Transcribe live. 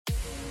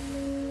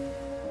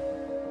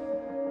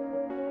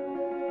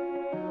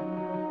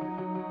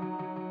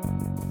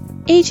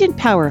Agent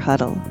Power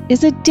Huddle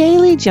is a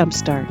daily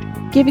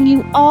jumpstart, giving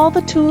you all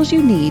the tools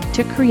you need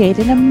to create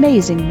an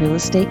amazing real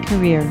estate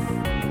career.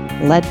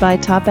 Led by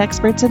top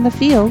experts in the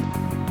field,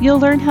 you'll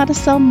learn how to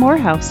sell more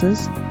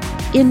houses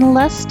in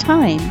less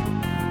time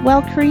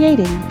while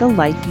creating the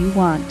life you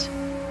want.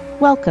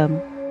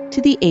 Welcome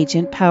to the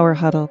Agent Power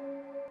Huddle.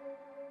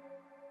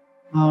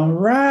 All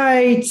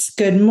right.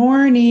 Good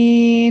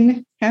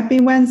morning. Happy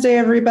Wednesday,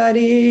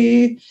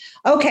 everybody.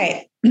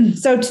 Okay.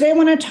 So today I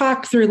want to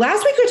talk through,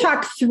 last week we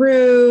talked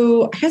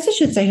through, I guess I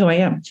should say who I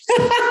am.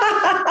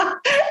 Hi,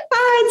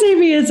 it's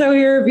Amy Izzo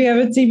here if you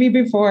haven't seen me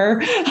before.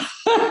 With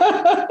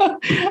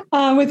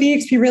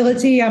eXp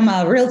Realty, I'm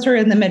a realtor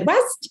in the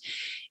Midwest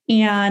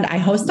and I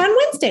host on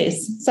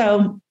Wednesdays.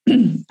 So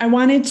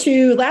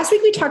last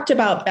week we talked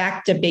about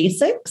back to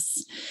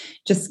basics,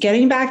 just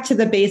getting back to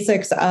the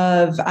basics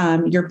of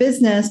your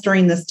business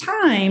during this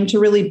time to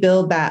really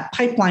build that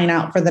pipeline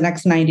out for the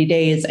next 90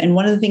 days. And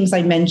one of the things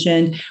I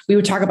mentioned we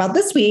would talk about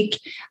this week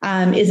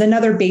is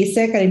another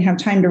basic I didn't have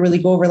time to really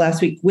go over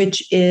last week,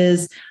 which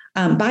is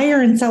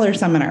buyer and seller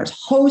seminars,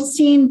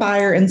 hosting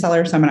buyer and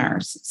seller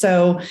seminars.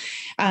 So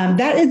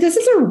this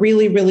is a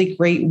really, really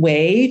great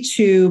way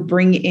to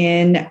bring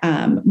in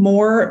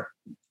more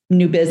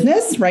new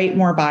business, right?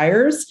 More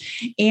buyers,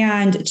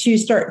 and to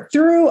start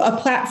through a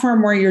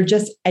platform where you're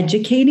just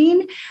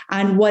educating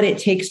on what it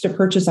takes to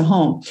purchase a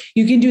home.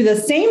 You can do the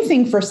same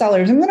thing for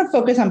sellers. I'm going to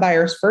focus on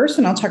buyers first,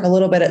 and I'll talk a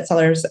little bit at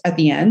sellers at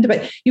the end,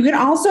 but you can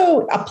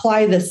also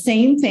apply the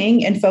same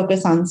thing and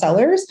focus on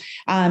sellers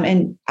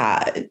and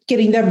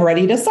getting them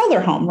ready to sell their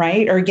home,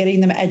 right? Or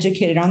getting them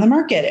educated on the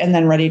market and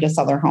then ready to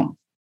sell their home.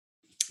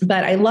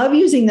 But I love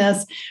using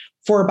this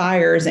for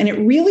buyers, and it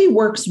really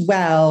works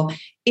well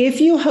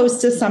if you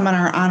host a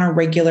seminar on a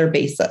regular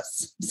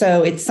basis.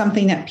 So it's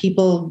something that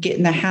people get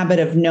in the habit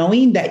of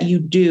knowing that you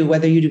do,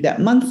 whether you do that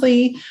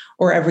monthly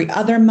or every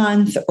other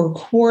month or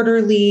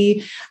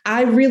quarterly.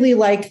 I really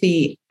like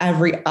the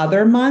every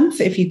other month.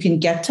 If you can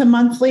get to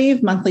monthly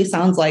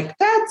sounds like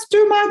that's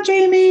too much,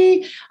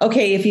 Amy.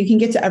 Okay, if you can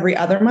get to every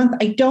other month,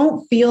 I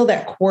don't feel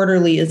that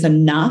quarterly is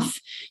enough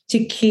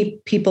to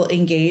keep people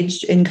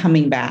engaged in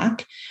coming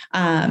back.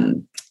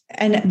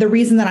 And the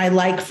reason that I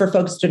like for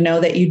folks to know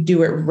that you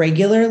do it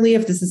regularly,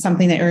 if this is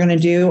something that you're going to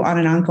do on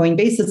an ongoing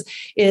basis,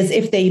 is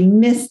if they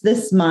miss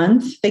this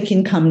month, they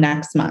can come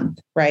next month,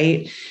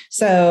 right?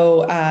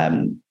 So,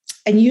 and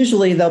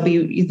usually they'll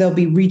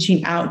be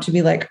reaching out to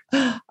be like,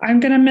 oh, I'm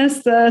going to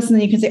miss this. And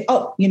then you can say,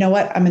 oh, you know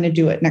what? I'm going to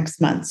do it next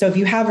month. So if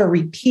you have a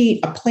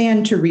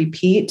plan to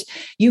repeat,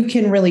 you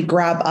can really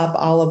grab up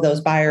all of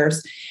those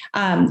buyers.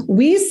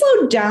 We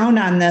slowed down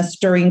on this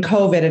during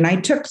COVID, and I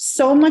took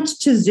so much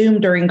to Zoom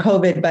during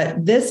COVID,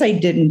 but this I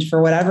didn't for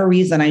whatever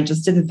reason. I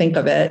just didn't think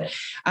of it.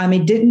 I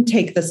didn't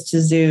take this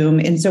to Zoom.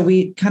 And so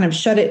we kind of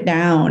shut it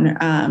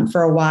down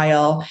for a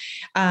while.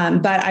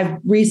 But I've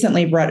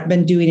recently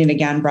been doing it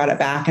again, brought it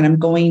back, and I'm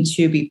going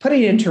to be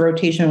putting it into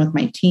rotation with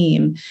my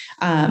team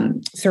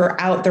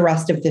throughout the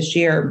rest of this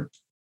year.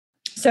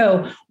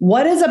 So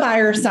what is a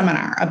buyer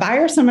seminar? A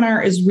buyer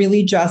seminar is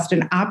really just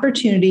an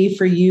opportunity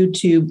for you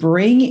to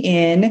bring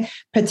in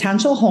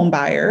potential home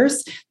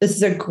buyers. This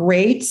is a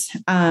great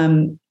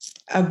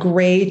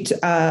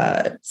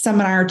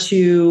seminar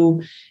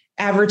to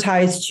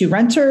advertise to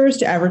renters,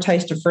 to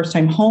advertise to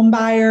first-time home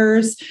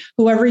buyers,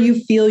 whoever you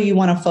feel you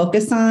want to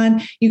focus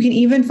on. You can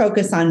even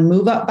focus on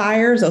move-up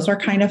buyers. Those are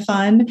kind of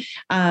fun,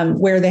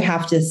 where they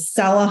have to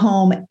sell a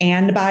home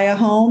and buy a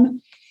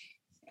home.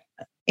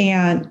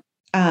 And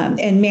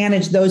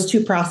manage those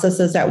two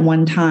processes at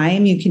one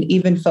time. You can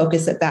even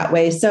focus it that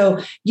way. So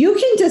you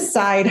can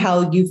decide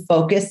how you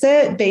focus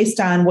it based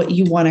on what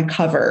you want to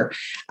cover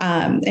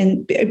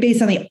and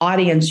based on the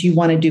audience you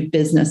want to do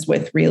business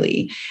with,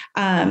 really.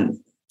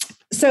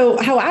 So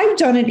how I've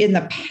done it in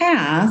the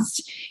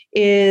past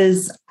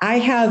is I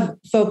have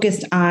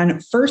focused on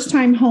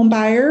first-time home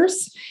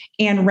buyers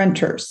and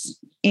renters.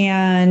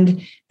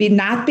 And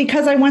not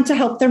because I want to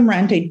help them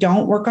rent, I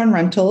don't work on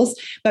rentals,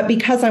 but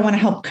because I want to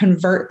help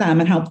convert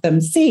them and help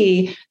them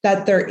see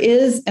that there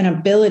is an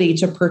ability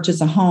to purchase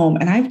a home.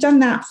 And I've done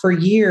that for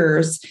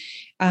years.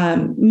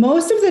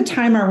 Most of the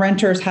time, our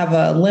renters have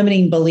a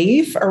limiting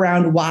belief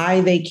around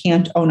why they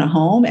can't own a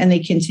home and they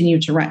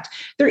continue to rent.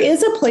 There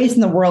is a place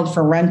in the world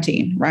for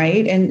renting,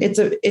 right? And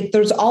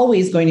there's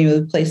always going to be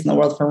a place in the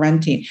world for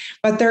renting,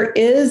 but there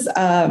is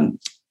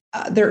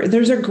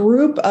there's a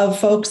group of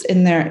folks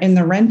in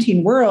the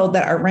renting world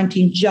that are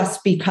renting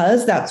just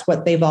because that's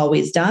what they've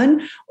always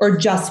done, or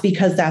just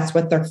because that's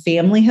what their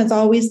family has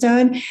always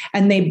done.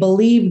 And they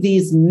believe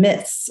these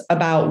myths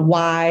about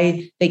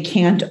why they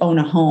can't own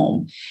a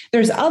home.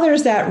 There's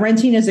others that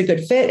renting is a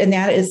good fit, and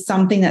that is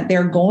something that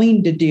they're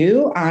going to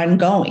do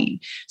ongoing.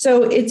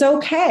 So it's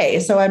okay.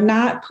 So I'm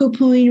not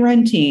poo-pooing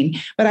renting,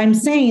 but I'm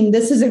saying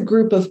this is a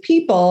group of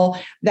people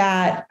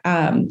that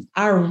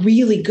are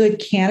really good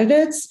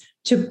candidates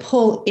to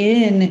pull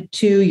in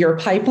to your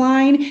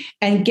pipeline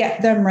and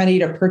get them ready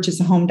to purchase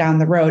a home down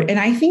the road. And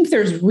I think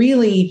there's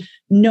really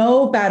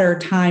no better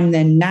time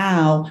than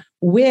now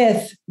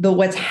with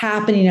what's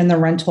happening in the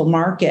rental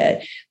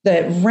market.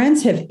 The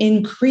rents have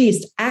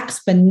increased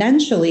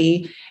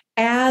exponentially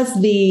as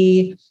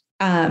the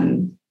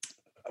home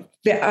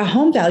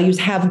values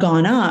have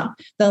gone up.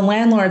 The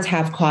landlords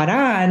have caught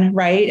on,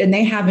 right? And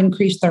they have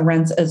increased their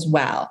rents as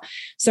well.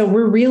 So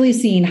we're really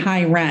seeing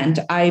high rent.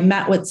 I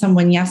met with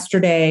someone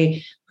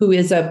yesterday who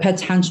is a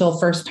potential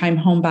first-time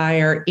home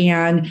buyer.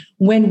 And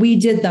when we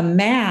did the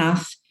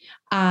math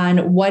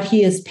on what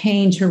he is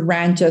paying to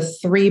rent a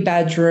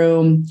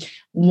 3-bedroom,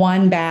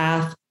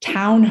 1-bath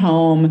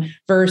townhome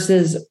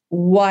versus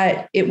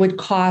what it would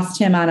cost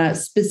him on a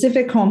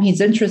specific home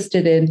he's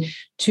interested in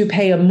to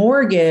pay a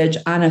mortgage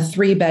on a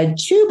 3-bed,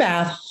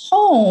 2-bath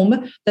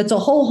home, that's a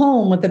whole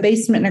home with a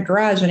basement and a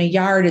garage and a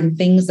yard and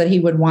things that he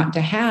would want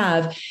to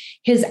have.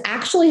 His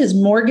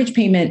mortgage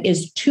payment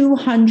is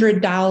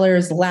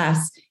 $200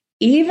 less,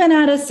 even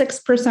at a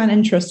 6%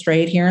 interest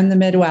rate here in the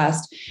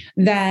Midwest,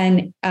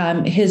 than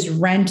his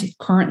rent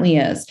currently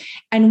is.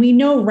 And we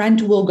know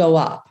rent will go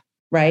up,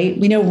 right?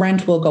 We know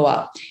rent will go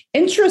up.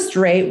 Interest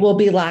rate will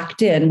be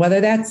locked in, whether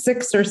that's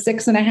 6 or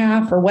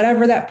 6.5 or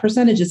whatever that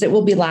percentage is, it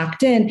will be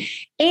locked in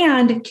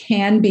and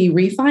can be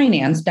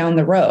refinanced down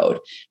the road,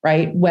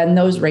 right? When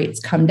those rates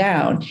come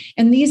down.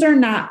 And these are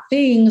not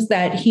things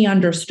that he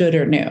understood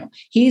or knew.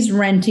 He's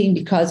renting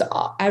because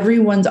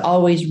everyone's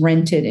always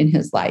rented in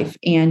his life.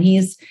 And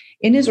he's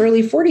in his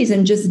early 40s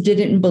and just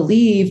didn't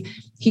believe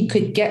he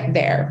could get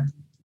there.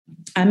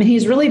 And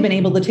he's really been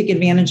able to take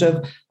advantage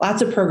of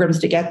lots of programs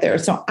to get there.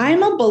 So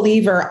I'm a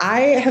believer.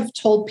 I have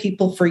told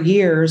people for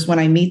years when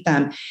I meet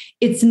them,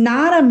 it's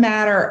not a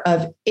matter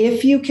of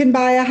if you can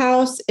buy a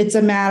house, it's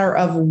a matter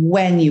of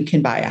when you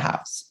can buy a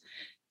house.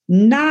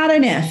 Not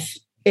an if,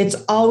 it's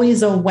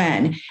always a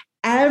when.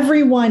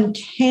 Everyone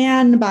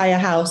can buy a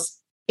house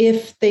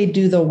if they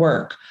do the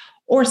work,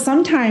 or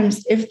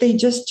sometimes if they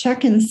just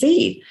check and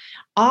see.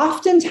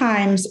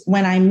 Oftentimes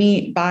when I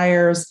meet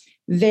buyers,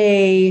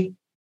 they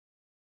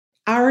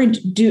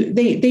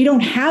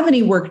don't have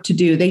any work to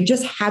do. They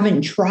just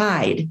haven't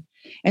tried.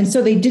 And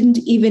so they didn't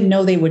even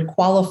know they would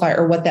qualify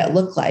or what that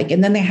looked like.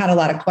 And then they had a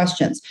lot of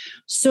questions.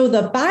 So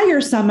the buyer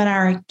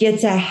seminar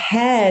gets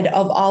ahead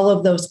of all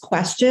of those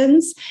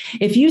questions.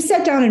 If you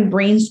sat down and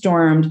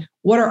brainstormed,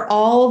 what are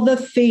all the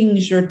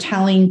things you're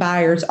telling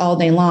buyers all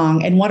day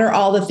long? And what are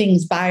all the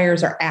things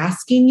buyers are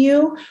asking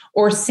you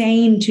or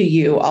saying to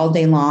you all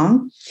day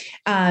long?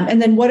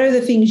 And then what are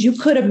the things you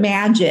could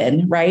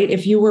imagine, right?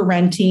 If you were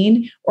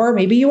renting, or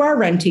maybe you are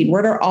renting,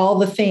 what are all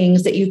the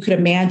things that you could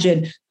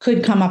imagine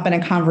could come up in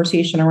a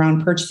conversation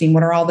around purchasing?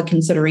 What are all the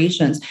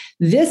considerations?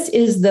 This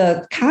is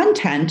the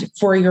content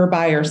for your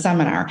buyer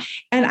seminar.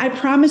 And I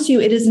promise you,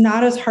 it is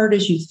not as hard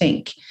as you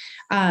think.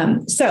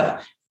 So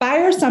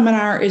buyer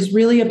seminar is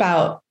really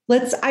about,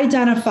 let's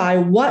identify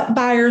what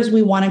buyers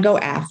we want to go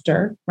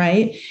after,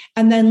 right?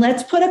 And then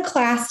let's put a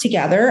class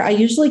together. I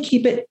usually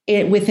keep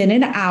it within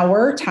an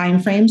hour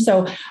time frame.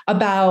 So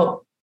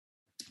about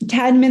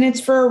 10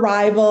 minutes for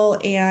arrival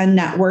and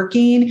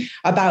networking,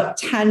 about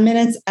 10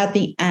 minutes at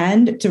the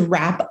end to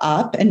wrap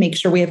up and make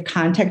sure we have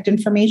contact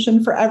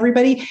information for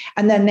everybody.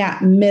 And then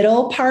that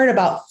middle part,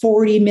 about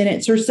 40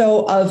 minutes or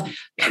so of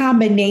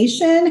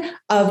combination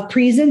of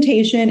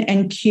presentation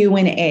and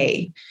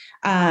Q&A.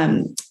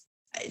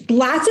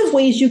 Lots of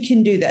ways you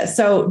can do this.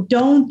 So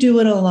don't do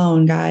it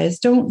alone, guys.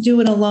 Don't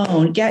do it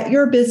alone. Get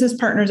your business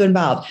partners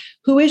involved.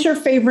 Who is your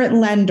favorite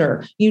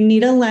lender? You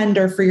need a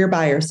lender for your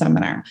buyer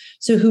seminar.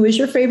 So who is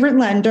your favorite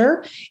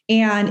lender?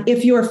 And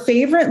if your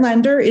favorite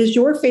lender is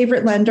your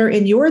favorite lender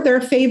and you're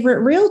their favorite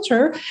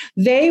realtor,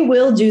 they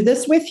will do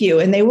this with you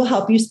and they will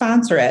help you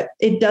sponsor it.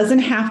 It doesn't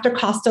have to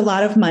cost a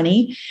lot of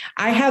money.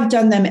 I have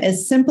done them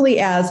as simply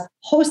as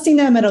hosting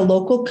them at a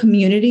local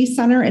community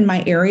center in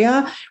my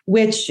area,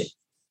 which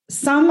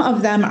some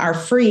of them are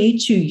free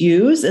to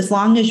use as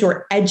long as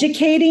you're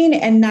educating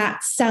and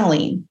not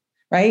selling,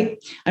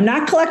 right? I'm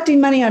not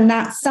collecting money. I'm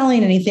not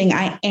selling anything.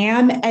 I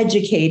am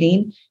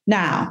educating.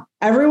 Now,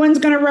 everyone's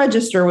going to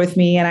register with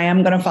me and I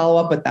am going to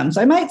follow up with them.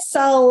 So I might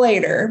sell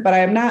later, but I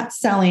am not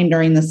selling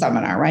during the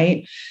seminar,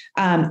 right?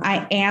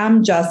 I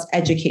am just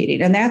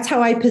educating, and that's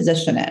how I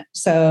position it.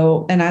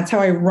 So, and that's how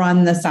I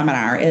run the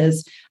seminar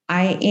is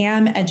I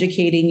am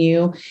educating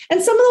you.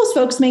 And some of those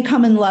folks may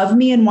come and love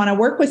me and want to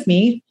work with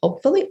me,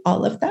 hopefully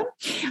all of them,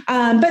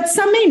 but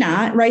some may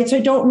not, right? So I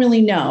don't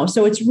really know.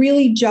 So it's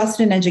really just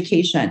an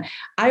education.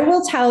 I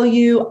will tell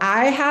you,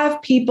 I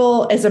have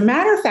people, as a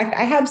matter of fact,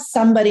 I have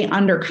somebody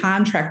under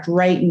contract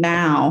right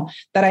now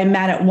that I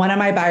met at one of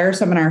my buyer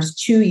seminars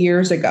 2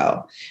 years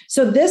ago.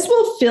 So this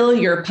will fill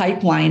your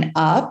pipeline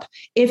up.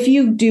 If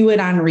you do it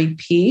on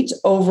repeat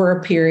over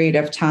a period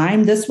of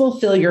time, this will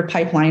fill your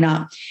pipeline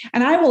up.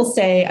 And I will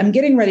say, I'm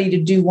getting ready to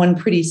do one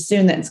pretty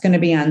soon that's going to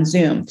be on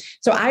Zoom.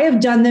 So I have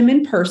done them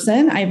in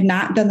person. I have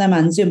not done them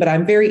on Zoom, but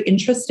I'm very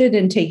interested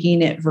in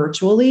taking it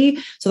virtually.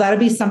 So that'll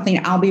be something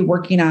I'll be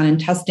working on and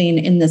testing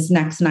in this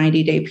next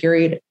 90-day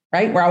period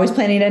right? We're always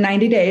planning at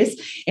 90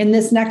 days. In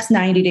this next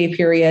 90-day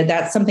period,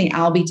 that's something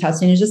I'll be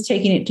testing, is just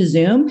taking it to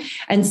Zoom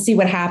and see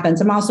what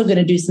happens. I'm also going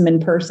to do some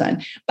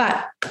in-person,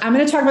 but I'm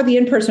going to talk about the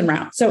in-person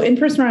route. So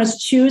in-person route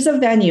is choose a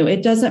venue.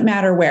 It doesn't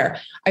matter where.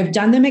 I've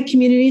done them at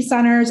community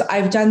centers.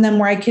 I've done them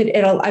where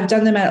I've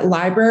done them at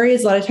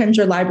libraries. A lot of times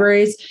your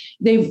libraries,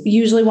 they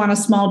usually want a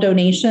small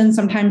donation.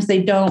 Sometimes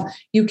they don't.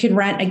 You can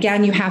rent.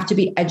 Again, you have to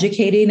be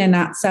educating and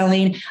not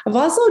selling. I've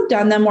also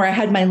done them where I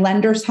had my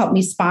lenders help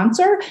me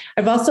sponsor.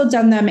 I've also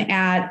done them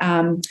at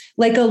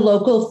like a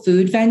local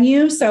food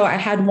venue. So I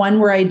had one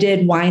where I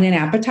did wine and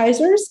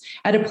appetizers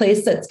at a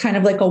place that's kind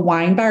of like a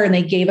wine bar, and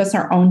they gave us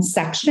our own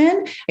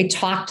section. I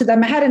talked to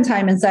them ahead of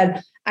time and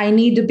said, I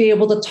need to be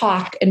able to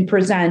talk and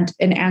present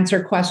and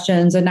answer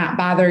questions and not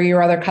bother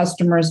your other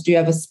customers. Do you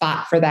have a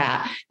spot for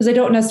that? Because I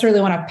don't necessarily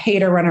want to pay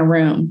to run a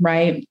room,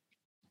 right?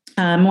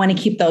 I want to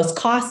keep those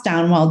costs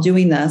down while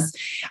doing this.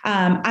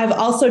 I've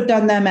also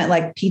done them at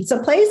like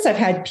pizza place. I've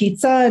had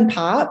pizza and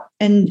pop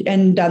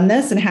and done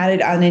this and had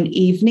it on an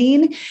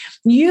evening.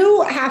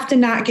 You have to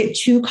not get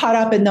too caught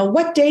up in the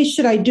what day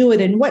should I do it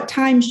and what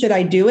time should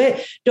I do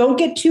it. Don't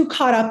get too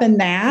caught up in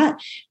that.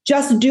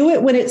 Just do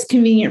it when it's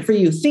convenient for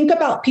you. Think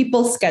about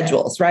people's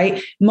schedules,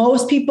 right?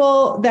 Most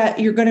people that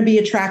you're going to be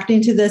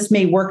attracting to this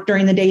may work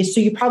during the day.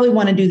 So you probably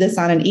want to do this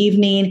on an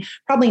evening,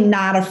 probably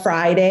not a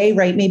Friday,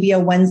 right? Maybe a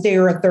Wednesday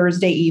or a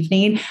Thursday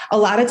evening. A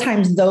lot of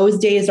times those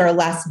days are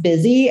less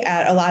busy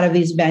at a lot of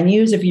these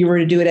venues. If you were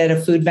to do it at a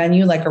food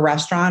venue, like a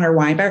restaurant or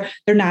wine bar,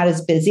 they're not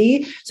as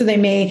busy. So they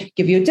may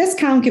give you a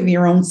discount, give you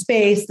your own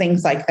space,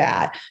 things like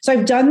that. So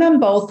I've done them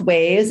both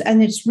ways.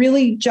 And it's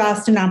really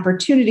just an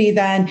opportunity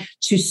then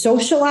to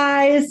socialize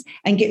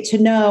and get to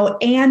know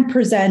and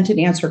present and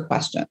answer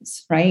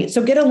questions, right?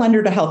 So get a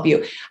lender to help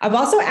you. I've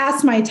also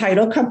asked my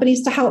title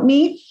companies to help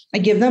me. I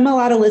give them a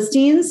lot of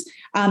listings.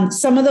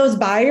 Some of those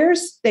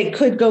buyers, they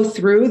could go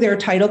through their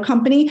title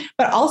company,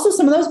 but also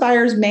some of those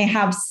buyers may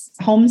have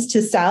homes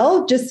to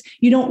sell. Just,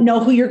 you don't know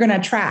who you're going to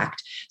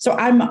attract. So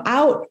I'm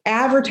out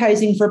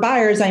advertising for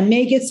buyers. I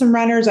may get some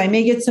renters. I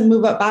may get some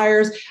move-up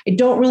buyers. I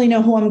don't really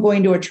know who I'm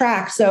going to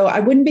attract. So I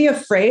wouldn't be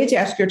afraid to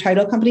ask your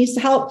title companies to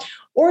help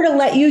or to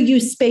let you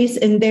use space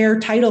in their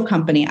title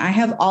company. I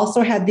have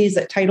also had these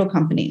at title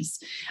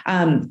companies.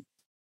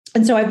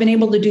 And so I've been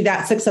able to do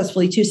that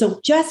successfully too. So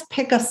just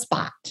pick a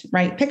spot,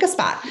 right? Pick a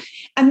spot.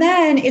 And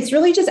then it's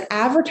really just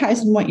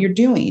advertising what you're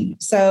doing.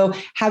 So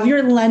have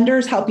your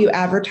lenders help you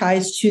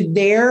advertise to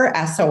their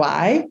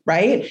SOI,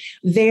 right?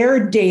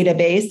 Their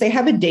database. They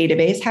have a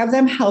database. Have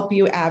them help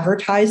you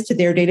advertise to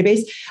their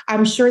database.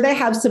 I'm sure they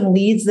have some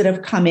leads that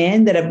have come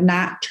in that have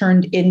not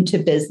turned into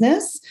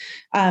business.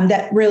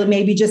 That really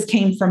maybe just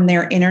came from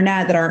their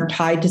internet that aren't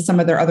tied to some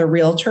of their other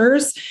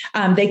realtors.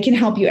 They can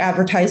help you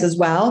advertise as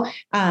well.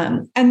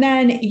 And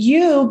then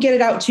you get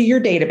it out to your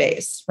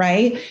database,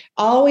 right?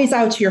 Always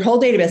out to your whole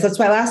database. That's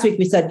why last week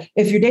we said,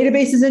 if your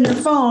database is in your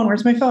phone,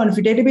 where's my phone? If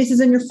your database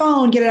is in your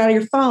phone, get it out of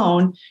your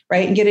phone,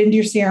 right? And get it into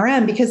your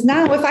CRM. Because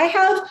now if I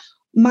have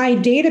my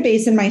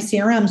database in my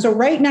CRM. So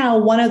right now,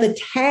 one of the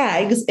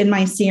tags in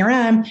my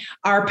CRM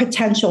are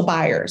potential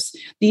buyers.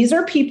 These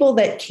are people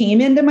that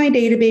came into my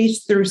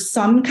database through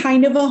some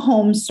kind of a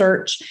home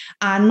search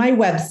on my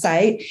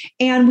website,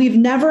 and we've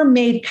never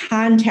made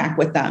contact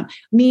with them,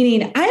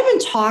 meaning I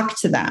haven't talked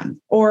to them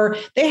or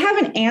they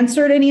haven't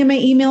answered any of my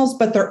emails,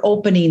 but they're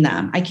opening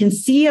them. I can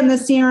see in the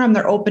CRM,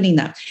 they're opening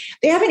them.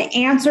 They haven't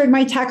answered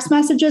my text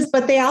messages,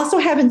 but they also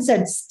haven't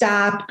said,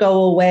 stop,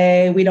 go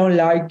away, we don't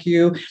like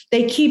you.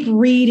 They keep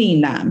reading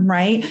them,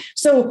 right?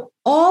 So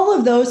all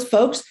of those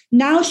folks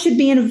now should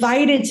be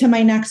invited to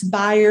my next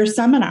buyer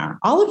seminar.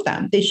 All of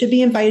them. They should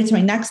be invited to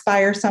my next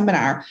buyer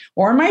seminar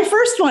or my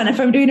first one if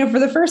I'm doing it for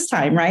the first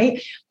time,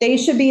 right? They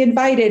should be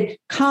invited.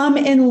 Come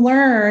and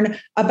learn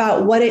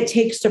about what it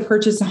takes to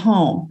purchase a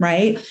home,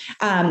 right?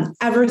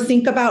 Ever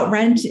think about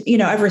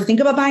ever think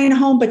about buying a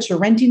home, but you're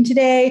renting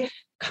today?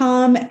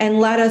 Come and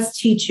let us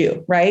teach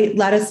you, right?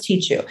 Let us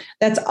teach you.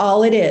 That's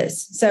all it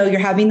is. So you're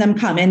having them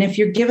come. And if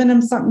you're giving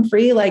them something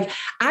free, like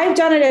I've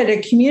done it at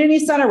a community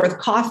center with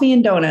coffee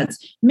and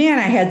donuts. Man,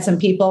 I had some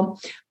people.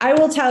 I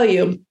will tell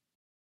you,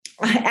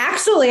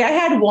 actually, I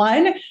had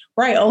one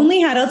where I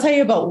only had, I'll tell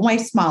you about my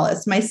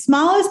smallest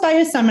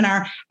bio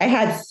seminar. I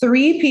had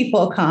 3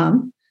 people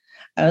come.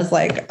 I was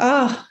like,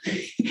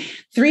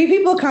 3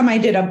 people come. I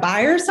did a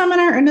buyer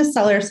seminar and a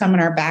seller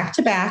seminar back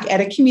to back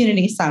at a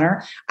community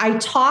center. I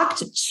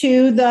talked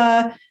to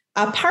the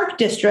park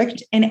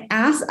district and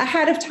asked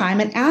ahead of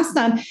time and asked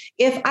them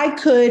if I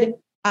could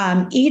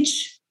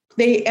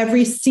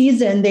every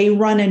season they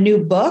run a new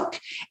book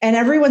and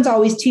everyone's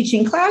always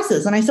teaching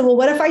classes. And I said, well,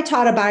 what if I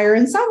taught a buyer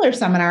and seller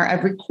seminar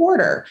every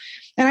quarter?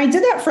 And I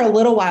did that for a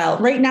little while.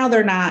 Right now,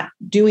 they're not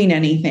doing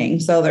anything.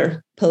 So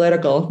they're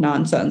political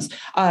nonsense.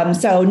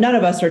 So none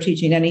of us are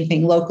teaching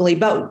anything locally,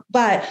 but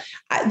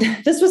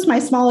this was my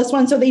smallest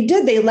one. So they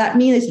let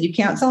me, they said, you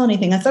can't sell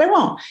anything. I said, I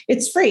won't.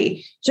 It's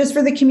free just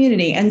for the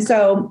community. And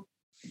so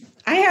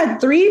I had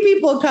 3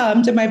 people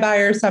come to my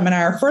buyer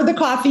seminar for the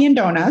coffee and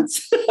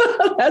donuts.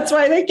 That's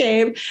why they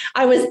came.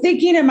 I was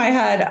thinking in my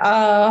head,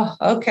 oh,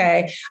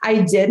 okay.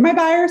 I did my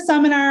buyer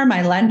seminar.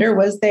 My lender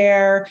was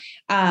there.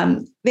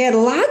 They had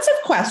lots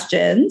of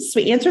questions.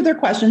 We answered their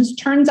questions.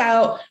 Turns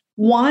out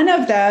one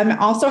of them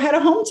also had a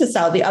home to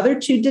sell. The other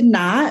 2 did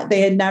not.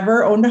 They had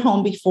never owned a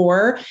home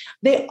before.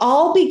 They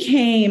all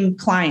became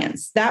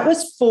clients. That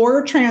was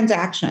 4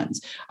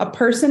 transactions. A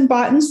person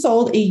bought and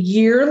sold a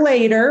year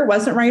later,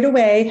 wasn't right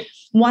away.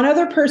 One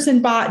other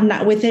person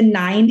bought within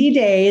 90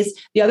 days.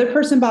 The other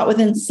person bought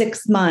within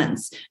 6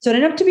 months. So it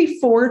ended up to be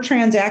 4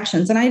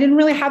 transactions. And I didn't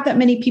really have that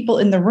many people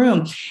in the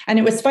room. And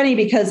it was funny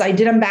because I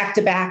did them back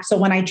to back. So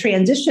when I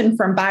transitioned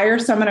from buyer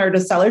seminar to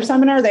seller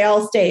seminar, they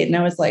all stayed. And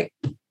I was like,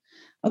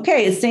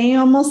 okay, saying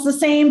almost the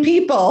same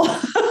people.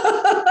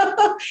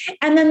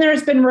 And then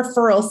there's been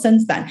referrals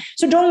since then.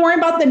 So don't worry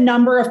about the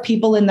number of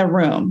people in the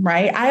room,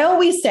 right? I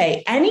always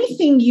say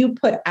anything you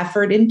put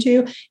effort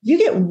into, if you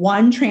get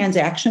 1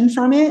 transaction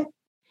from it,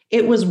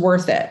 it was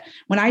worth it.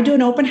 When I do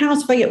an open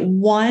house, if I get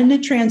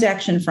 1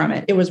 transaction from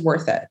it, it was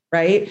worth it,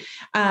 right?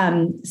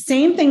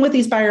 Same thing with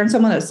these buyer and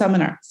seller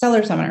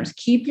seminars.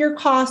 Keep your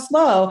costs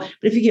low,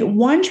 but if you get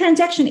 1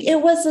 transaction,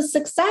 it was a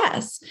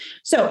success.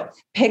 So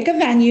pick a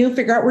venue,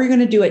 figure out where you're going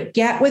to do it,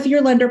 get with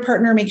your lender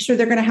partner, make sure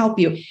they're going to help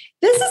you.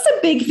 This is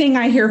a big thing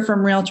I hear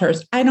from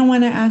realtors. I don't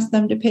want to ask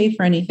them to pay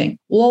for anything.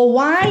 Well,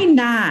 why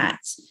not?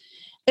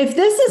 If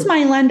this is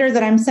my lender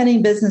that I'm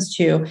sending business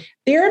to,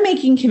 they're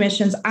making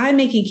commissions, I'm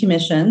making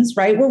commissions,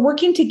 right? We're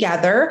working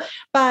together,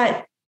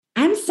 but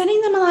I'm sending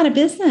them a lot of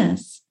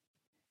business.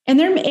 And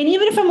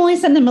even if I'm only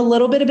sending them a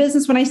little bit of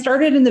business, when I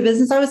started in the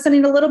business, I was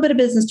sending a little bit of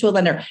business to a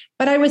lender,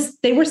 but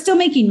they were still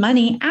making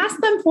money. Ask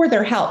them for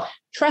their help.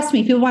 Trust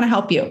me, people want to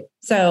help you.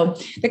 So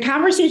the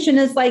conversation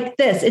is like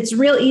this. It's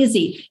real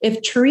easy.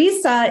 If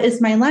Teresa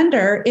is my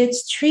lender,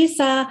 it's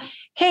Teresa.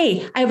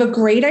 Hey, I have a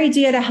great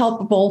idea to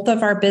help both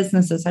of our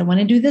businesses. I want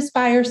to do this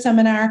buyer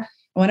seminar.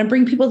 I want to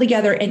bring people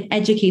together and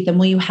educate them.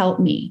 Will you help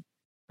me?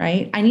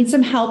 Right? I need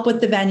some help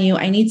with the venue.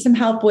 I need some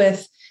help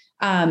with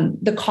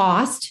the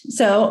cost.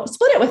 So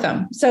split it with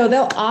them. So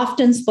they'll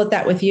often split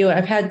that with you.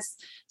 I've had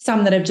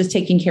some that have just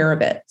taken care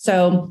of it.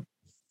 So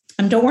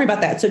don't worry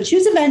about that. So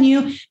choose a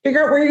venue,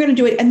 figure out where you're going to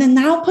do it, and then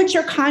now put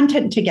your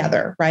content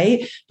together,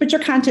 right? Put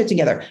your content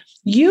together.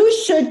 You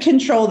should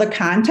control the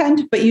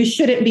content, but you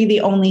shouldn't be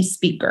the only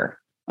speaker.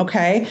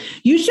 Okay.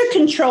 You should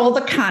control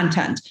the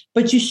content,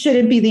 but you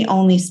shouldn't be the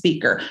only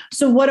speaker.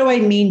 So what do I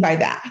mean by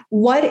that?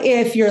 What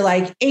if you're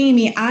like,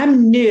 Amy,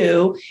 I'm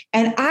new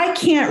and I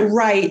can't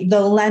write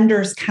the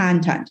lender's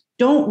content?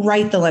 Don't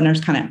write the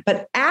lender's content,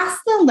 but ask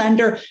the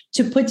lender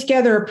to put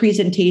together a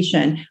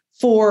presentation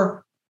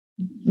for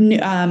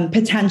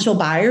potential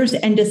buyers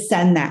and to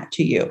send that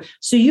to you.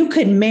 So you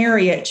could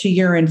marry it to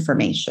your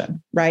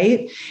information,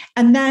 right?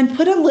 And then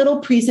put a little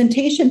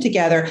presentation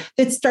together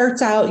that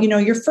starts out,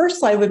 your first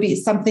slide would be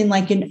something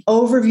like an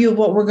overview of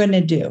what we're going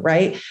to do,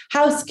 right?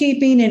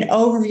 Housekeeping, an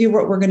overview of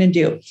what we're going to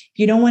do. If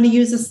you don't want to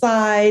use a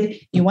slide,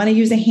 you want to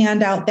use a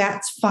handout,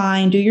 that's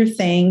fine. Do your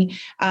thing.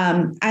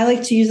 I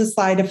like to use a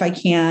slide if I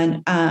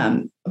can.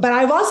 But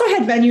I've also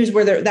had venues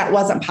where that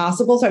wasn't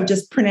possible. So I've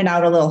just printed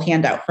out a little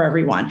handout for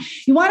everyone.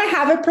 You want to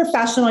have it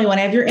professional. You want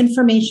to have your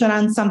information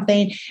on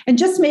something and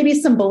just maybe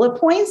some bullet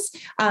points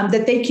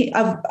that they can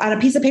on a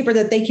piece of paper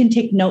that they can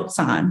take notes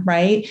on,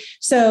 right?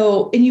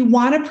 So, and you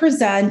want to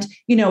present,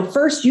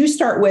 first you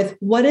start with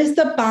what is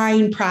the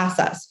buying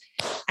process?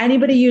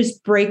 Anybody use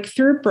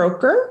Breakthrough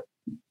Broker?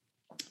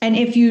 And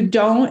if you're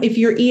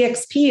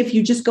EXP, if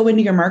you just go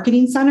into your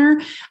marketing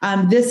center,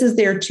 this is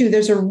there too.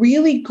 There's a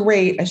really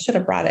great, I should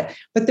have brought it,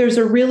 but there's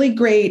a really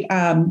great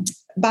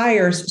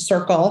buyer's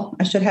circle.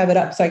 I should have it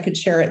up so I could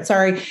share it.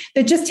 Sorry.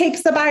 That just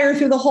takes the buyer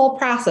through the whole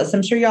process.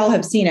 I'm sure y'all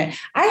have seen it.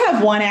 I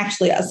have one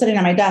actually sitting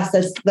on my desk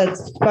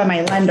that's by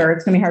my lender.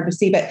 It's going to be hard to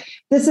see, but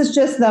this is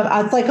just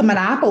it's like a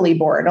Monopoly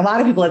board. A lot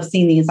of people have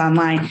seen these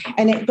online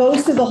and it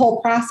goes through the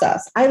whole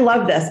process. I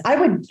love this. I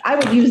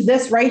would use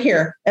this right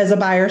here as a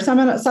buyer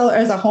seminar,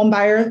 as a home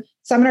buyer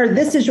seminar.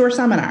 This is your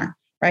seminar,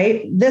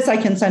 right? This I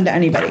can send to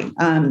anybody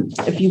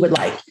if you would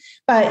like,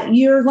 but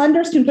your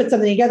lenders can put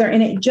something together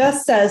and it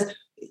just says,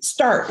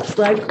 start,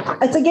 like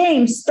it's a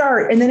game,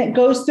 start. And then it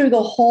goes through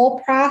the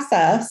whole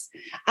process.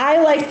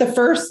 I like the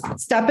first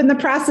step in the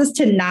process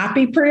to not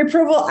be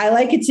pre-approval. I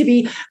like it to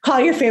be call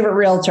your favorite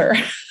realtor,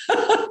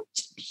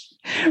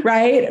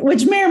 right?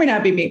 Which may or may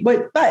not be me,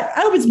 but I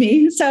hope it's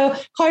me. So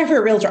call your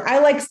favorite realtor. I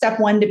like step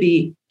 1 to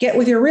be get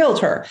with your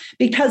realtor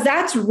because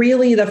that's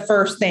really the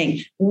first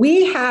thing.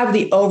 We have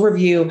the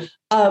overview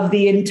of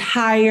the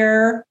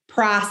entire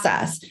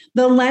process.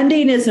 The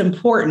lending is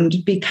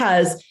important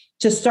because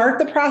to start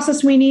the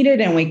process, we need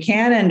it and we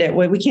can't end it.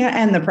 We can't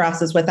end the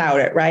process without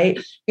it, right?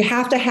 We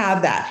have to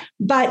have that.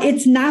 But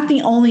it's not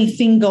the only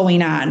thing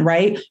going on,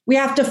 right? We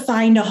have to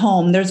find a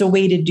home. There's a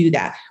way to do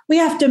that. We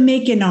have to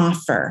make an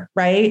offer,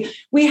 right?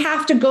 We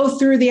have to go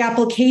through the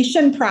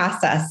application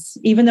process,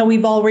 even though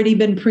we've already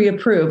been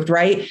pre-approved,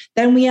 right?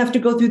 Then we have to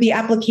go through the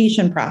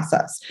application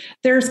process.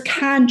 There's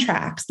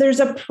contracts, there's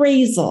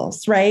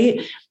appraisals, right?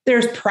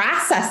 There's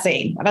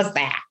processing. What is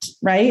that?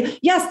 Right?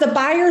 Yes, the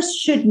buyers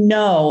should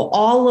know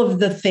all of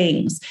the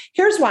things.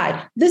 Here's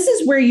why. This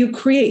is where you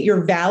create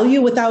your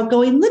value without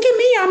going, look at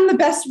me, I'm the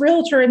best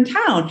realtor in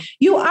town.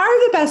 You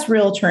are the best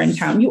realtor in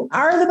town. You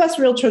are the best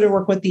realtor to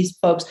work with these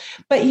folks,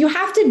 but you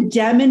have to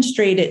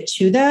demonstrate it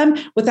to them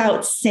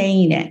without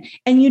saying it.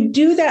 And you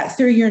do that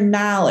through your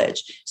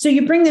knowledge. So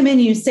you bring them in,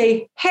 you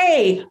say,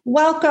 hey,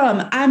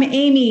 welcome, I'm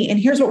Amy, and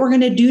here's what we're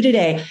going to do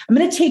today. I'm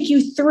going to take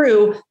you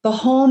through the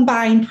home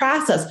buying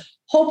process.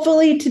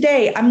 Hopefully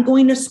today, I'm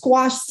going to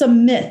squash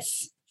some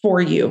myths for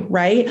you,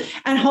 right?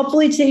 And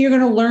hopefully today you're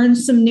going to learn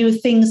some new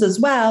things as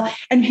well.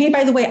 And hey,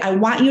 by the way, I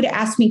want you to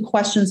ask me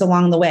questions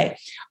along the way.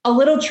 A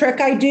little trick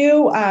I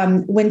do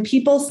when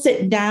people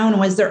sit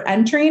down, as they're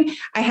entering,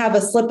 I have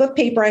a slip of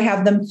paper I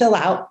have them fill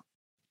out.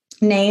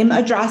 Name,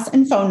 address,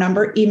 and phone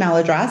number, email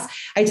address.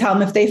 I tell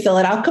them if they fill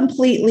it out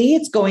completely,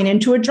 it's going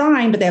into a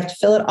drawing, but they have to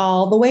fill it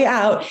all the way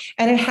out.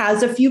 And it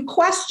has a few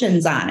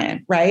questions on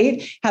it,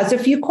 right? Has a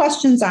few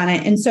questions on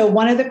it. And so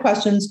one of the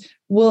questions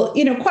will,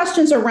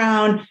 questions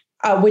around,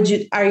 are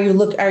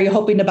you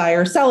hoping to buy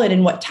or sell it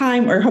in what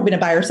time, or hoping to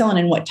buy or sell it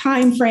in what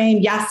time frame?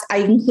 Yes, I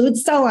include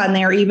sell on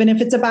there, even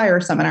if it's a buyer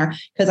seminar,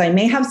 because I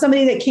may have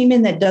somebody that came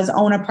in that does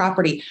own a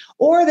property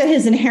or that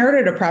has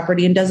inherited a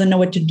property and doesn't know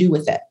what to do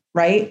with it.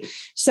 Right.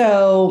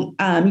 So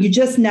you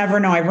just never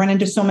know. I've run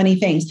into so many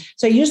things.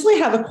 So I usually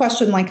have a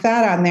question like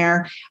that on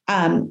there.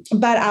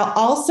 But I'll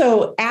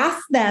also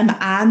ask them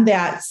on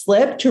that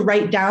slip to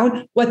write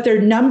down what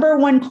their number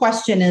one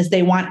question is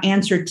they want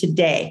answered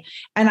today.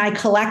 And I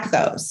collect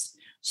those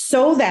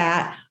so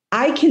that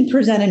I can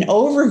present an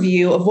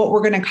overview of what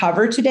we're going to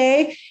cover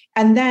today.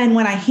 And then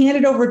when I hand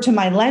it over to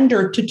my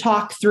lender to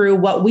talk through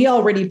what we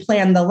already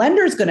planned the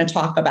lender's going to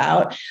talk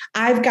about,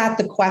 I've got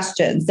the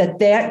questions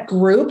that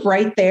group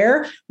right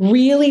there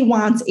really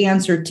wants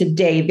answered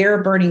today.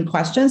 They're burning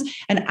questions.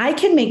 And I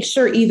can make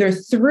sure either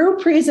through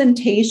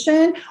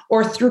presentation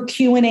or through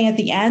Q&A at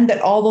the end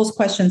that all those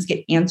questions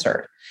get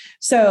answered.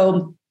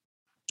 So,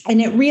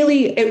 and it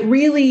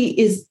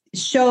really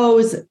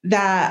shows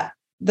that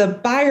the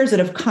buyers that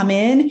have come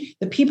in,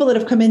 the people that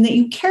have come in, that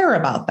you care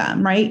about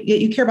them, right?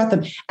 You care about them.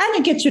 And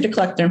it gets you to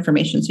collect their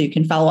information so you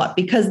can follow up,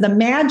 because the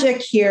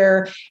magic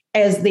here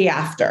is the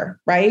after,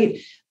 right?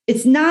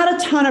 It's not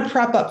a ton of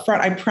prep up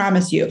front, I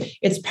promise you.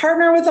 It's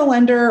partner with a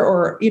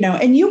lender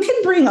and you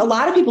can bring a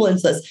lot of people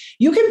into this.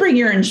 You can bring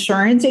your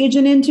insurance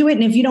agent into it.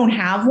 And if you don't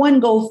have one,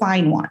 go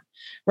find one.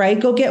 Right?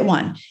 Go get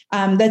one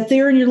that's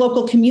there in your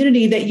local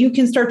community that you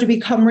can start to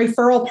become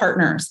referral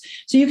partners.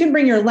 So you can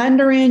bring your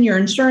lender in, your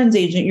insurance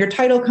agent, your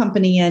title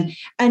company in,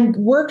 and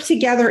work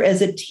together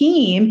as a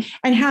team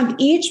and have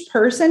each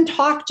person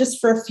talk just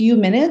for a few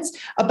minutes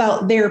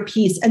about their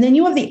piece. And then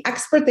you have the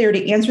expert there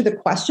to answer the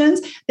questions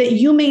that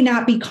you may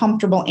not be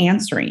comfortable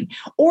answering,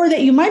 or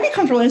that you might be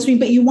comfortable answering,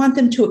 but you want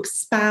them to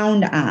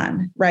expound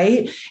on,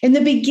 right? In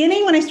the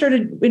beginning, when I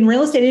started in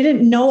real estate, I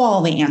didn't know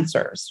all the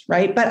answers,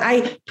 right? But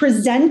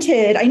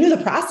I knew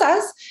the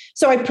process.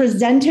 So I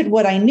presented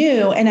what I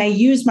knew and I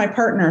used my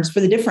partners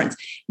for the difference.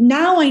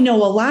 Now I know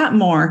a lot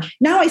more.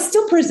 Now I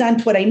still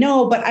present what I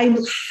know, but I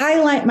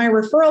highlight my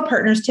referral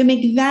partners to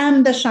make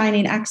them the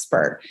shining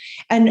expert.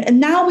 And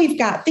now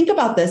think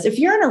about this. If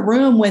you're in a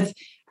room with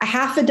a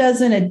half a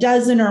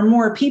dozen or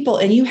more people,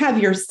 and you have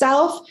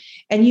yourself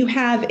and you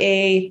have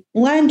a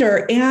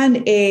lender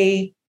and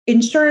a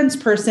insurance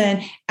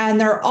person,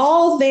 and they're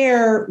all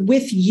there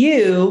with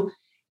you,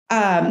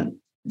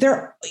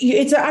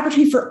 it's an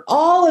opportunity for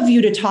all of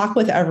you to talk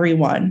with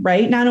everyone,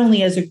 right? Not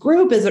only as a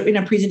group, in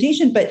a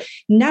presentation, but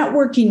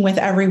networking with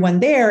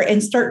everyone there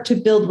and start to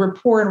build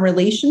rapport and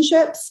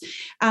relationships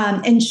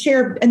and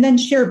share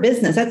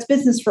business. That's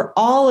business for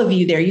all of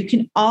you there. You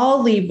can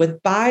all leave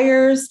with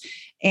buyers.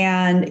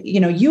 And,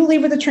 you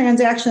leave with the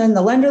transaction,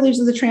 the lender leaves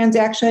with the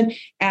transaction,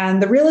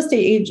 and the real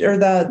estate agent or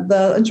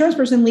the insurance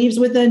person leaves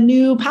with a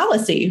new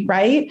policy,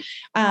 right?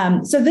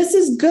 So this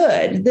is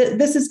good.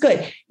 This is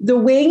good. The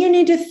way you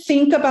need to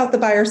think about the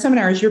buyer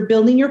seminar is you're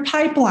building your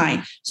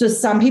pipeline. So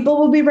some people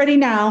will be ready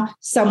now,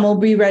 some will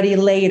be ready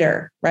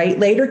later, right?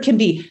 Later can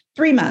be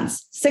 3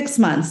 months, 6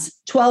 months,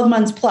 12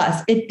 months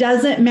plus. It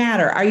doesn't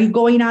matter. Are you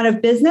going out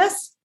of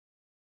business?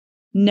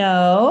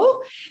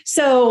 No.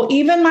 So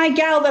even my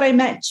gal that I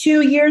met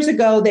 2 years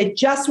ago that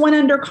just went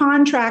under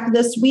contract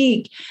this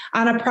week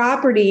on a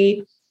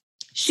property,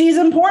 she's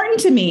important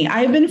to me.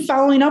 I've been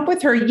following up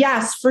with her,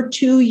 yes, for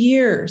 2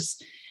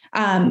 years.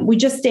 We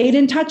just stayed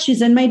in touch.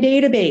 She's in my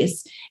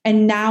database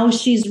and now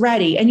she's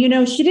ready. And,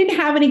 she didn't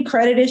have any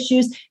credit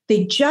issues.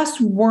 They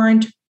just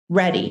weren't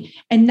ready.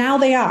 And now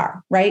they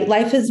are, right?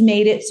 Life has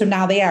made it. So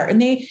now they are.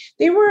 And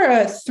they were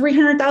a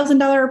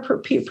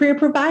 $300,000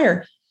 pre-approved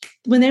buyer.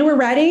 When they were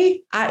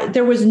ready,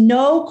 there was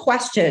no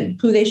question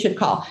who they should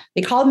call.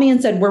 They called me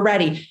and said, we're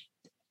ready.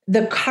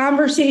 The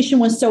conversation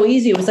was so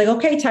easy. It was like,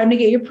 okay, time to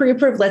get you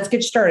pre-approved. Let's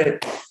get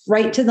started.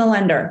 Right to the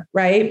lender,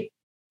 right?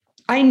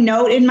 I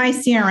note in my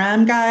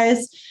CRM,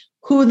 guys,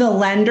 who the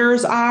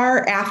lenders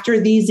are after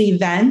these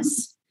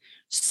events.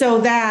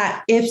 so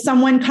that if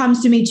someone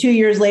comes to me 2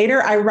 years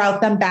later, I route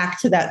them back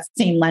to that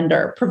same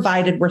lender,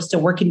 provided we're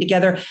still working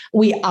together.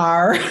 We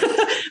are,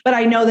 but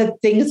I know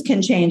that things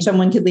can change.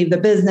 Someone could leave the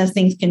business,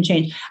 things can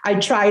change. I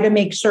try to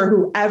make sure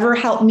whoever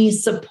helped me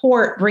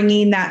support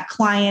bringing that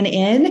client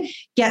in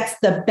gets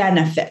the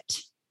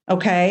benefit.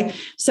 Okay.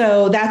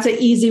 So that's an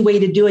easy way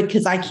to do it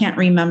because I can't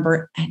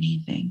remember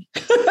anything.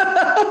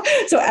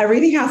 So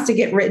everything has to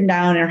get written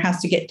down or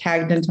has to get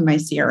tagged into my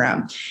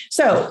CRM.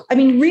 So, I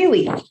mean,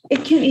 really,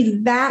 it can be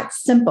that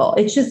simple.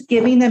 It's just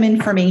giving them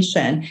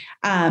information.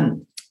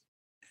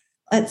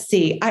 Let's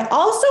see. I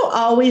also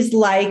always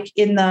like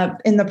in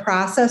the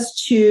process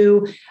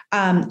to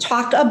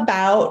talk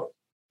about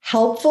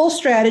helpful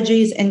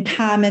strategies and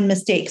common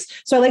mistakes.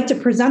 So I like to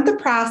present the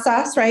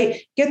process,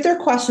 right? Get their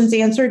questions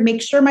answered,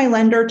 make sure my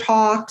lender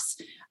talks.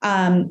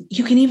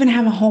 You can even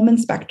have a home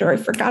inspector. I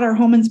forgot our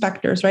home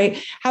inspectors,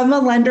 right? Have a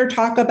lender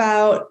talk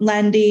about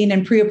lending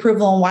and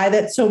pre-approval and why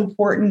that's so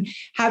important.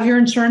 Have your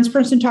insurance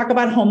person talk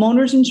about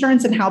homeowners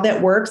insurance and how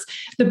that works.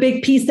 The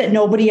big piece that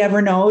nobody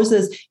ever knows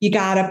is you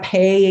got to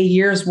pay a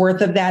year's worth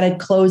of that at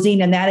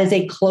closing. And that is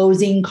a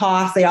closing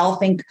cost. They all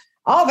think,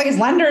 all these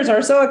lenders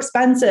are so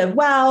expensive.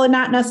 Well,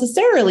 not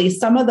necessarily.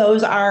 Some of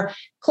those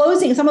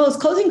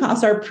closing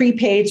costs are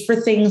prepaid for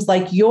things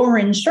like your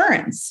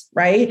insurance,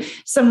 right?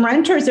 Some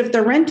renters, if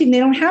they're renting, they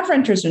don't have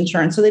renter's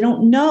insurance. So they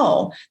don't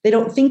know. They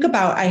don't think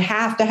about, I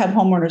have to have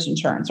homeowner's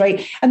insurance,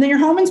 right? And then your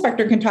home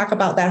inspector can talk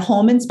about that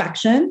home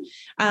inspection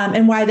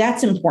and why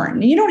that's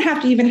important. You don't have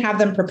to even have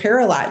them prepare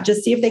a lot.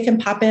 Just see if they can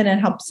pop in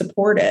and help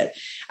support it.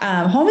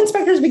 Home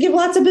inspectors, we give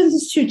lots of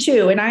business to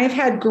too. And I have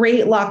had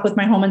great luck with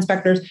my home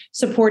inspectors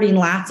supporting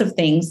lots of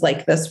things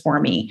like this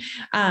for me.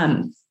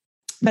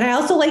 But I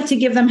also like to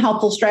give them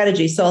helpful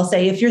strategies. So I'll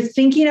say, if you're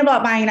thinking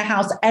about buying a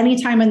house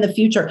anytime in the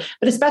future,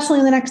 but especially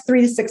in the next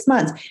 3 to 6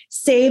 months,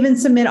 save and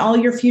submit all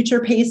your future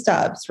pay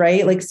stubs,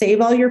 right? Like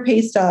save all your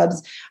pay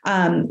stubs.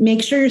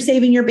 Make sure you're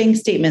saving your bank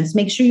statements.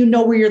 Make sure you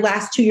know where your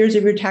last 2 years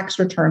of your tax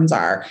returns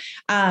are.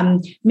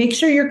 Make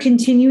sure you're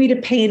continuing to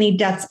pay any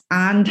debts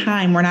on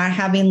time. We're not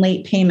having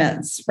late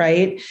payments,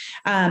 right?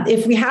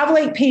 If we have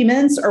late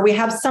payments or we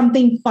have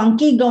something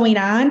funky going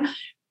on,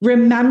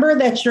 remember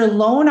that your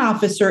loan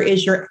officer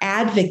is your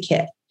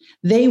advocate.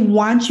 They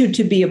want you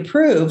to be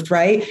approved,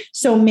 right?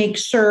 So make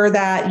sure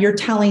that you're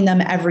telling them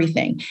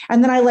everything.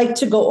 And then I like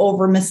to go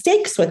over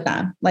mistakes with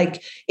them.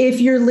 Like if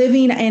you're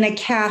living in a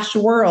cash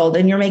world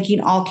and you're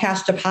making all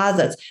cash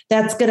deposits,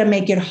 that's going to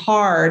make it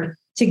hard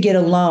to get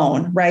a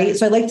loan, right?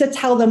 So I like to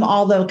tell them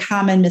all the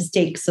common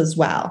mistakes as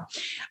well.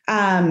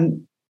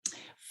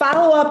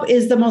 Follow-up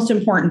is the most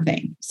important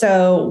thing.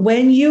 So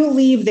when you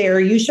leave there,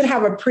 you should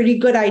have a pretty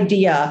good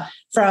idea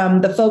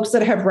from the folks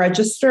that have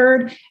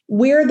registered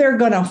where they're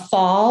going to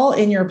fall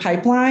in your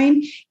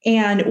pipeline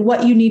and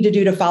what you need to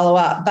do to follow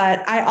up.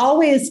 But I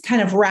always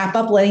kind of wrap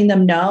up letting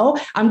them know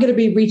I'm going to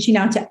be reaching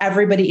out to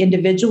everybody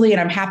individually, and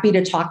I'm happy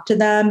to talk to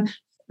them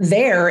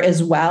there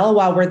as well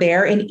while we're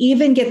there and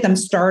even get them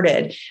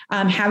started.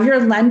 Have your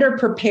lender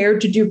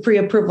prepared to do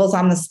pre-approvals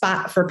on the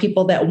spot for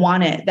people that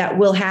want it. That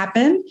will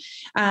happen.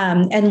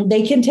 And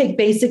they can take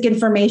basic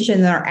information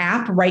in their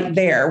app right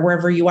there,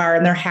 wherever you are,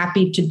 and they're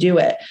happy to do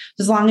it.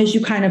 As long as you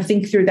kind of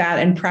think through that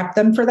and prep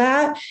them for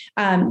that,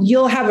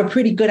 you'll have a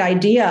pretty good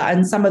idea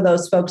on some of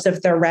those folks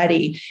if they're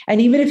ready. And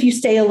even if you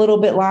stay a little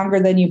bit longer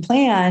than you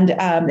planned,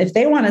 if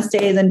they want to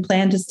stay, then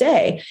plan to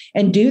stay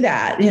and do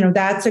that. You know,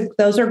 that's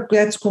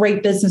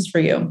great business for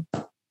you.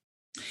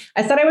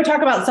 I said I would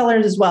talk about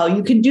sellers as well.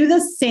 You can do the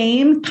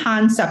same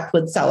concept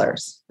with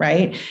sellers,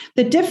 right?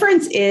 The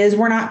difference is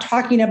we're not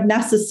talking of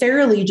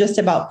necessarily just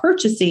about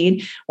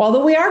purchasing,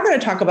 although we are going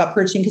to talk about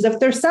purchasing, because if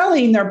they're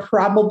selling, they're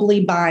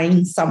probably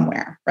buying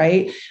somewhere,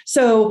 right?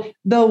 So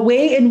the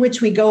way in which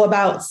we go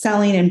about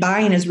selling and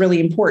buying is really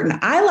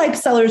important. I like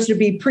sellers to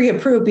be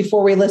pre-approved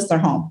before we list their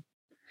home.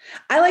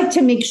 I like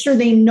to make sure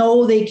they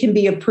know they can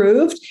be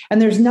approved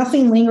and there's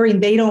nothing lingering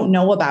they don't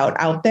know about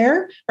out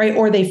there, right?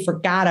 Or they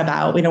forgot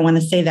about. We don't want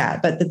to say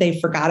that, but that they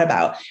forgot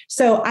about.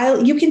 So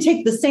you can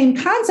take the same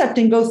concept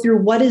and go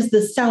through what is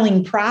the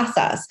selling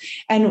process.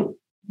 And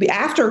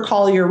after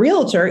call your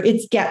realtor,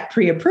 it's get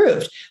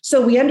pre-approved.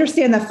 So we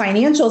understand the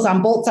financials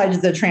on both sides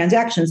of the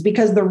transactions,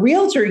 because the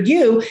realtor,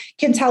 you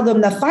can tell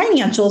them the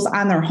financials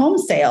on their home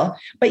sale,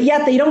 but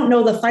yet they don't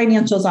know the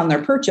financials on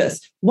their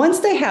purchase. Once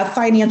they have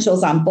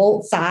financials on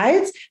both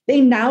sides, they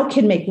now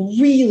can make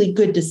really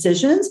good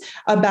decisions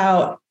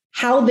about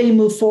how they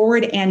move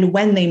forward and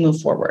when they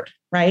move forward,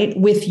 right,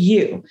 with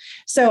you.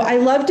 So I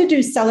love to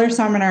do seller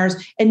seminars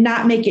and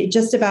not make it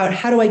just about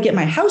how do I get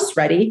my house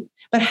ready,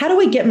 but how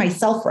do I get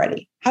myself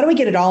ready? How do I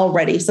get it all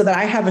ready so that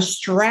I have a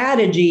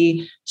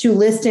strategy to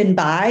list and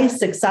buy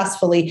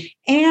successfully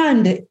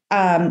and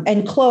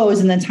close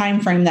in the time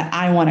frame that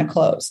I want to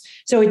close?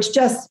 So it's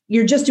just,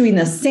 you're just doing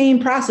the same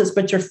process,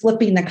 but you're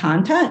flipping the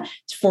content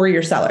for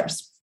your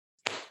sellers.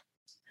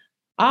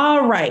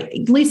 All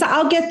right, Lisa,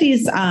 I'll get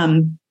this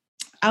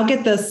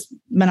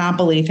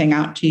Monopoly thing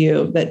out to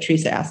you that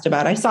Teresa asked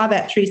about. I saw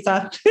that,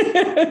 Teresa.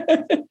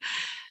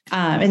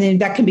 And then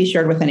that can be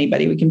shared with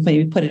anybody. We can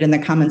maybe put it in the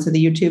comments of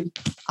the YouTube.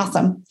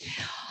 Awesome.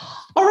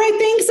 All right.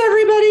 Thanks,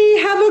 everybody.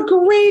 Have a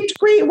great,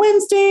 great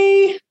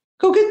Wednesday.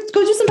 Go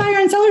do some buyer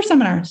and seller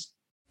seminars.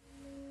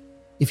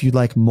 If you'd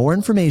like more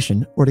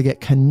information or to get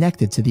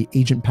connected to the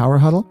Agent Power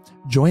Huddle,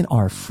 join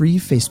our free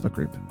Facebook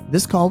group.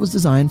 This call was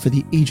designed for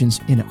the agents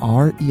in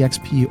our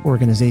eXp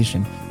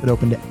organization, but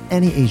open to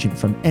any agent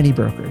from any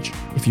brokerage.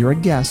 If you're a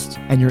guest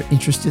and you're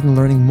interested in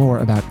learning more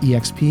about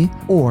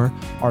eXp or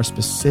our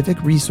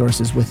specific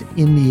resources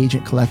within the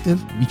Agent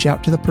Collective, reach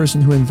out to the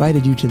person who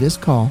invited you to this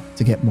call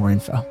to get more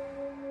info.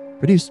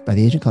 Produced by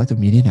the Agent Collective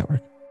Media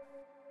Network.